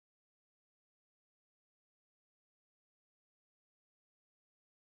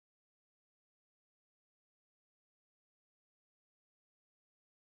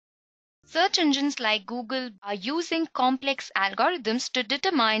Search engines like Google are using complex algorithms to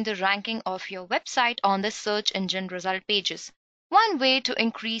determine the ranking of your website on the search engine result pages. One way to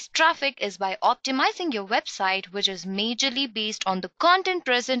increase traffic is by optimizing your website, which is majorly based on the content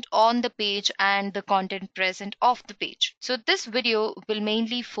present on the page and the content present off the page. So this video will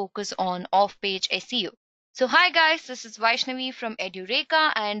mainly focus on off-page SEO. So hi guys, this is Vaishnavi from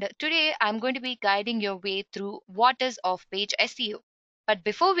Edureka, and today I'm going to be guiding your way through what is off-page SEO. But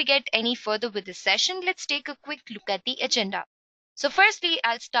before we get any further with this session, let's take a quick look at the agenda. So firstly,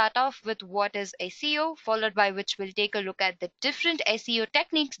 I'll start off with what is SEO, followed by which we'll take a look at the different SEO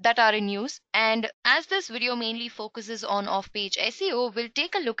techniques that are in use. And as this video mainly focuses on off-page SEO, we'll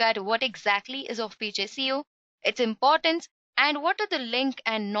take a look at what exactly is off-page SEO, its importance, and what are the link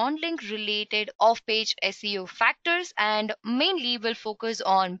and non-link related off-page SEO factors, and mainly we'll focus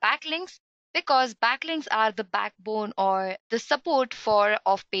on backlinks, because backlinks are the backbone or the support for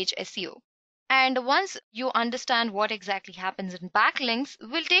off-page SEO. And once you understand what exactly happens in backlinks,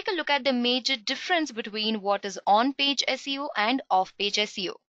 we'll take a look at the major difference between what is on-page SEO and off-page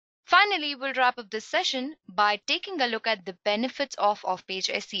SEO. Finally, we'll wrap up this session by taking a look at the benefits of off-page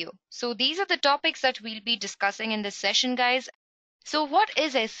SEO. So these are the topics that we'll be discussing in this session, guys. So what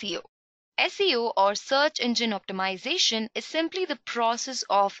is SEO? SEO, or search engine optimization, is simply the process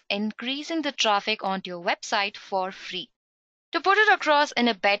of increasing the traffic onto your website for free. To put it across in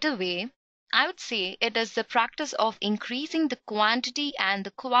a better way, I would say it is the practice of increasing the quantity and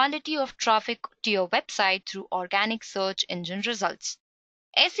the quality of traffic to your website through organic search engine results.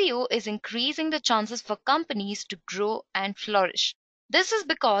 SEO is increasing the chances for companies to grow and flourish. This is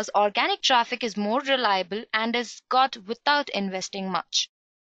because organic traffic is more reliable and is got without investing much.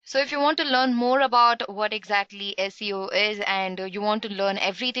 So if you want to learn more about what exactly SEO is and you want to learn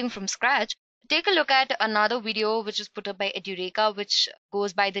everything from scratch, take a look at another video which is put up by Edureka, which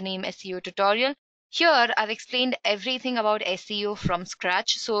goes by the name SEO tutorial. Here I've explained everything about SEO from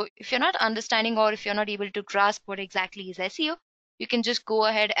scratch. So if you're not understanding or if you're not able to grasp what exactly is SEO, you can just go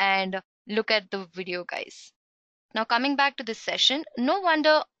ahead and look at the video, guys. Now coming back to this session, no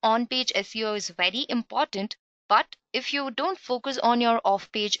wonder on-page SEO is very important, but if you don't focus on your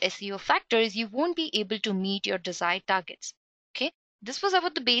off-page SEO factors, you won't be able to meet your desired targets. Okay, this was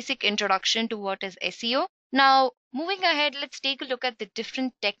about the basic introduction to what is SEO. Now moving ahead, let's take a look at the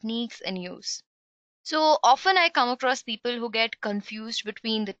different techniques in use. So often I come across people who get confused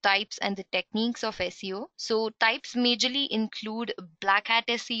between the types and the techniques of SEO. So types majorly include black hat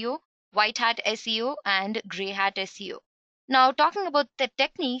SEO, white hat SEO, and gray hat SEO. Now talking about the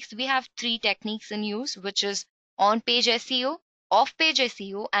techniques, we have three techniques in use, which is on-page SEO, off-page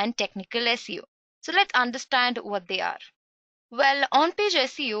SEO, and technical SEO. So let's understand what they are. Well, on-page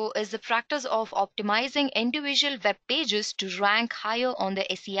SEO is the practice of optimizing individual web pages to rank higher on the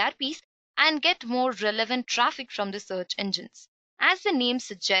SERPs and get more relevant traffic from the search engines. As the name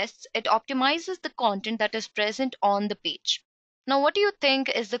suggests, it optimizes the content that is present on the page. Now, what do you think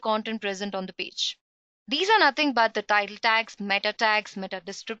is the content present on the page? These are nothing but the title tags, meta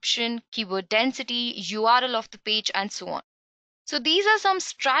description, keyword density, URL of the page, and so on. So these are some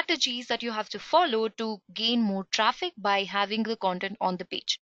strategies that you have to follow to gain more traffic by having the content on the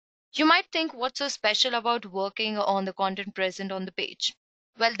page. You might think, what's so special about working on the content present on the page?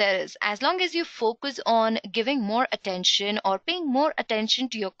 Well, there is. As long as you focus on giving more attention or paying more attention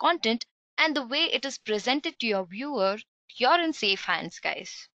to your content and the way it is presented to your viewer, you're in safe hands,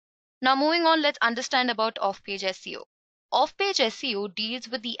 guys. Now moving on, let's understand about off-page SEO. Off-page SEO deals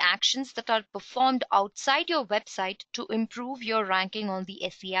with the actions that are performed outside your website to improve your ranking on the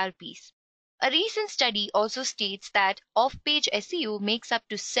SERPs. A recent study also states that off-page SEO makes up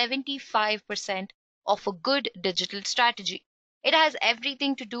to 75% of a good digital strategy. It has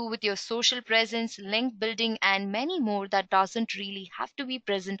everything to do with your social presence, link building, and many more that doesn't really have to be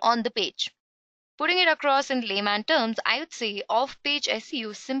present on the page. Putting it across in layman terms, I would say off-page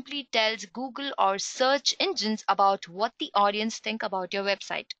SEO simply tells Google or search engines about what the audience think about your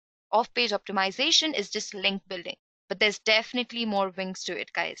website. Off-page optimization is just link building, but there's definitely more wings to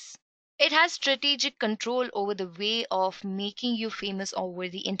it, guys. It has strategic control over the way of making you famous over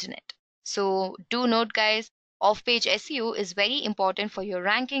the internet. So do note, guys, off-page SEO is very important for your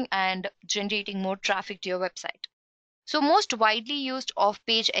ranking and generating more traffic to your website. So most widely used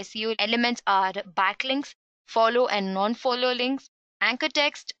off-page SEO elements are backlinks, follow and non-follow links, anchor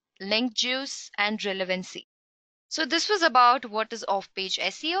text, link juice, and relevancy. So this was about what is off-page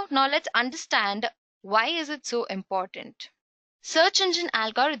SEO. Now let's understand why is it so important. Search engine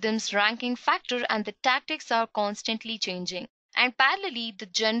algorithms, ranking factor, and the tactics are constantly changing. And parallelly, the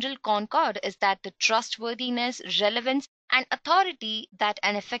general concord is that the trustworthiness, relevance, and authority that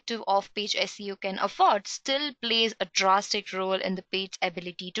an effective off-page SEO can afford still plays a drastic role in the page's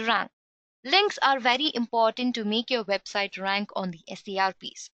ability to rank. Links are very important to make your website rank on the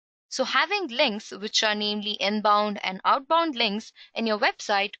SERPs. So having links, which are namely inbound and outbound links in your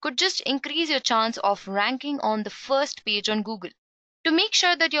website, could just increase your chance of ranking on the first page on Google. To make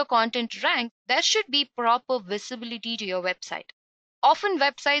sure that your content ranks, there should be proper visibility to your website. Often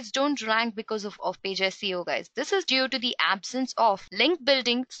websites don't rank because of off-page SEO, guys. This is due to the absence of link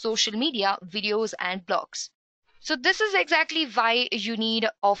building, social media, videos, and blogs. So this is exactly why you need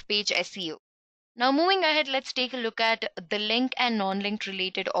off-page SEO. Now moving ahead, let's take a look at the link and non-link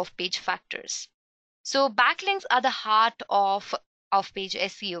related off-page factors. So backlinks are the heart of off-page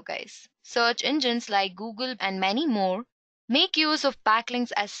SEO, guys. Search engines like Google and many more make use of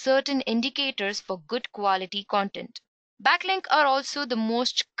backlinks as certain indicators for good quality content. Backlinks are also the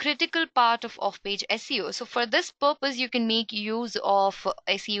most critical part of off-page SEO. So for this purpose, you can make use of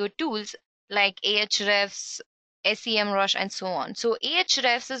SEO tools like Ahrefs, SEMrush, and so on. So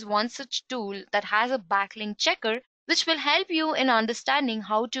Ahrefs is one such tool that has a backlink checker which will help you in understanding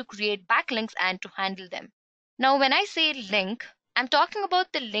how to create backlinks and to handle them. Now, when I say link, I'm talking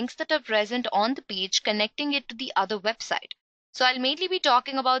about the links that are present on the page connecting it to the other website. So I'll mainly be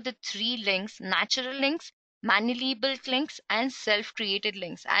talking about the three links: natural links, manually built links, and self-created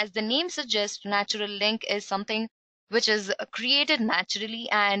links. As the name suggests, natural link is something which is created naturally,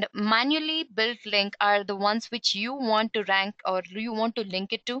 and manually built link are the ones which you want to rank or you want to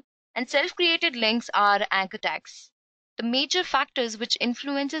link it to, and self-created links are anchor tags. The major factors which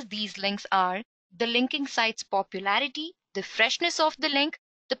influences these links are the linking site's popularity, the freshness of the link,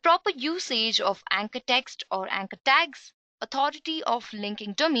 the proper usage of anchor text or anchor tags, authority of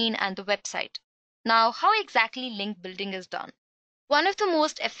linking domain, and the website. Now, how exactly link building is done? One of the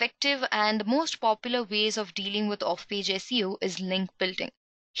most effective and most popular ways of dealing with off-page SEO is link building.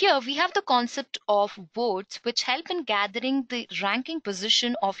 Here we have the concept of votes which help in gathering the ranking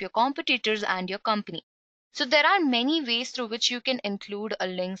position of your competitors and your company. So there are many ways through which you can include a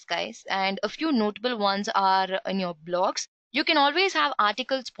links, guys, and a few notable ones are in your blogs. You can always have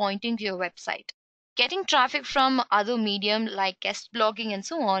articles pointing to your website. Getting traffic from other medium like guest blogging and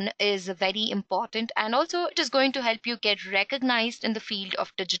so on is very important, and also it is going to help you get recognized in the field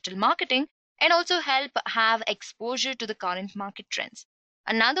of digital marketing and also help have exposure to the current market trends.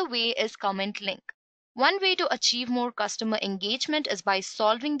 Another way is comment link. One way to achieve more customer engagement is by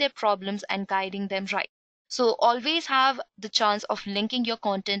solving their problems and guiding them right. So always have the chance of linking your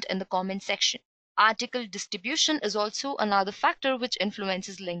content in the comment section. Article distribution is also another factor which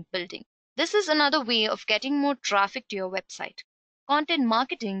influences link building. This is another way of getting more traffic to your website. Content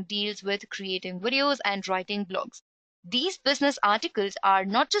marketing deals with creating videos and writing blogs. These business articles are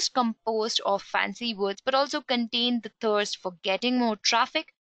not just composed of fancy words but also contain the thirst for getting more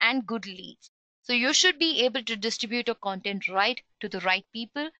traffic and good leads. So you should be able to distribute your content right to the right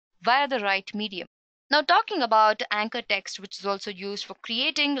people via the right medium. Now talking about anchor text, which is also used for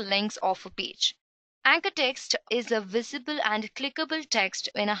creating links of a page. Anchor text is a visible and clickable text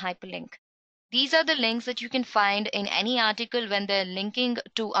in a hyperlink. These are the links that you can find in any article when they're linking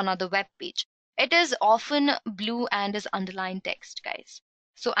to another web page. It is often blue and is underlined text, guys.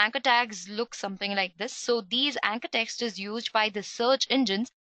 So anchor tags look something like this. So these anchor text is used by the search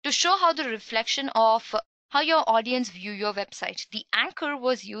engines to show how the reflection of how your audience view your website. The anchor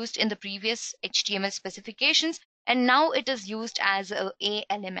was used in the previous HTML specifications, and now it is used as a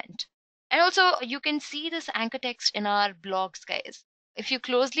element. And also you can see this anchor text in our blogs, guys. If you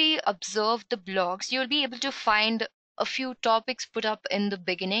closely observe the blogs, you'll be able to find a few topics put up in the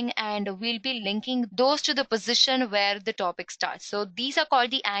beginning, and we'll be linking those to the position where the topic starts. So these are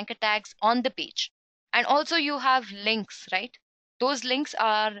called the anchor tags on the page. And also you have links, right? Those links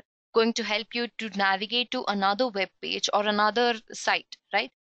are going to help you to navigate to another web page or another site,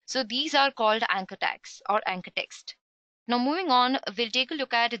 right? So these are called anchor tags or anchor text. Now moving on, we'll take a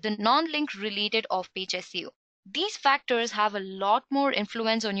look at the non-link related off-page SEO. These factors have a lot more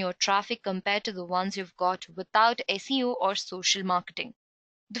influence on your traffic compared to the ones you've got without SEO or social marketing.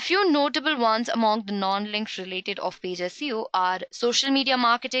 The few notable ones among the non-linked related off-page SEO are social media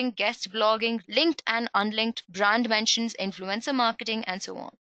marketing, guest blogging, linked and unlinked brand mentions, influencer marketing, and so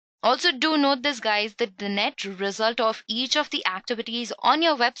on. Also, do note this, guys, that the net result of each of the activities on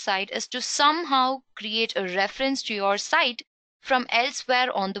your website is to somehow create a reference to your site from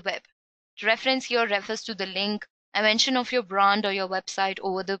elsewhere on the web. Reference here refers to the link, a mention of your brand or your website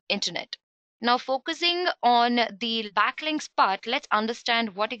over the internet. Now, focusing on the backlinks part, let's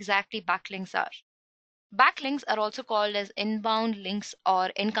understand what exactly backlinks are. Backlinks are also called as inbound links or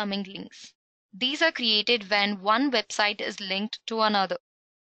incoming links. These are created when one website is linked to another.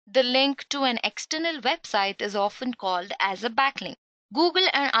 The link to an external website is often called as a backlink. Google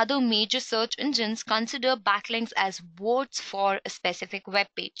and other major search engines consider backlinks as votes for a specific web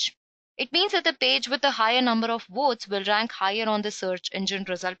page. It means that the page with a higher number of votes will rank higher on the search engine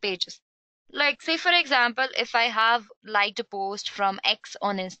result pages. Like, say for example, if I have liked a post from X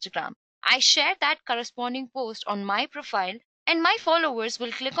on Instagram, I share that corresponding post on my profile and my followers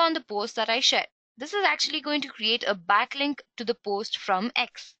will click on the post that I shared. This is actually going to create a backlink to the post from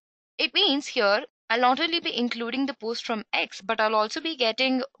X. It means here I'll not only be including the post from X, but I'll also be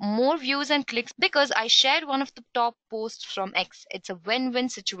getting more views and clicks because I shared one of the top posts from X. It's a win-win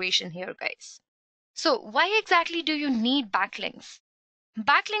situation here, guys. So why exactly do you need backlinks?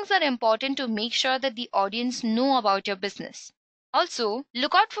 Backlinks are important to make sure that the audience know about your business. Also,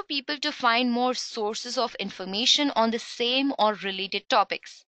 look out for people to find more sources of information on the same or related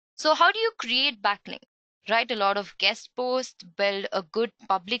topics. So how do you create backlink? Write a lot of guest posts, build a good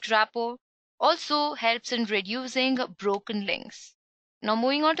public rapport. Also helps in reducing broken links. Now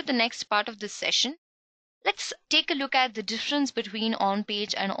moving on to the next part of this session, let's take a look at the difference between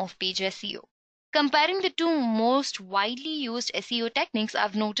on-page and off-page SEO. Comparing the two most widely used SEO techniques,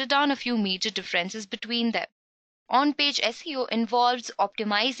 I've noted down a few major differences between them. On-page SEO involves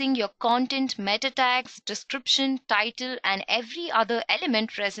optimizing your content, meta tags, description, title, and every other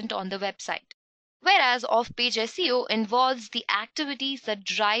element present on the website. Whereas off-page SEO involves the activities that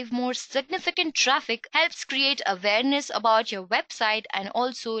drive more significant traffic, helps create awareness about your website, and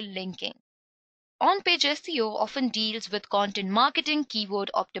also linking. On-page SEO often deals with content marketing,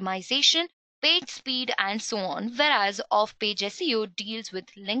 keyword optimization, page speed, and so on, whereas off-page SEO deals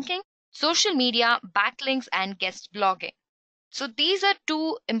with linking, social media, backlinks, and guest blogging. So these are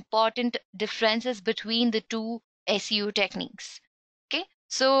two important differences between the two SEO techniques. Okay,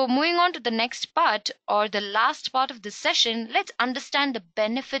 so moving on to the next part or the last part of this session, let's understand the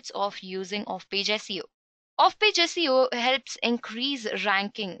benefits of using off-page SEO. Off-page SEO helps increase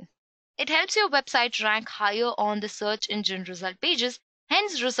ranking. It helps your website rank higher on the search engine result pages,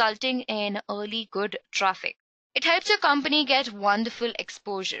 hence resulting in early good traffic. It helps your company get wonderful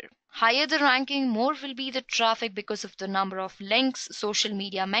exposure. Higher the ranking, more will be the traffic because of the number of links, social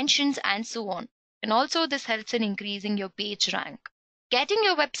media mentions, and so on. And also this helps in increasing your page rank. Getting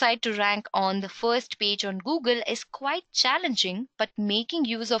your website to rank on the first page on Google is quite challenging, but making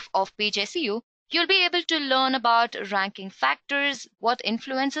use of off-page SEO, you'll be able to learn about ranking factors, what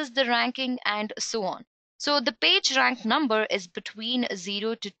influences the ranking, and so on. So the page rank number is between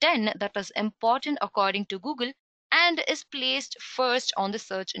 0 to 10, that is important according to Google, and is placed first on the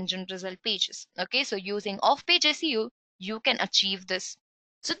search engine result pages. Okay, so using off-page SEO, you can achieve this.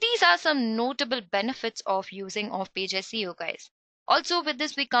 So these are some notable benefits of using off-page SEO, guys. Also, with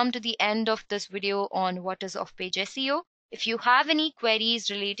this, we come to the end of this video on what is off-page SEO. If you have any queries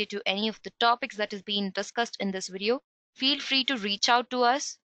related to any of the topics that is being discussed in this video, feel free to reach out to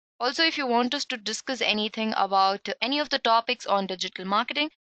us. Also, if you want us to discuss anything about any of the topics on digital marketing,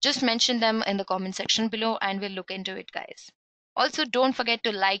 just mention them in the comment section below and we'll look into it, guys. Also, don't forget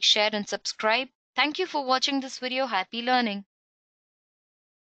to like, share, and subscribe. Thank you for watching this video. Happy learning.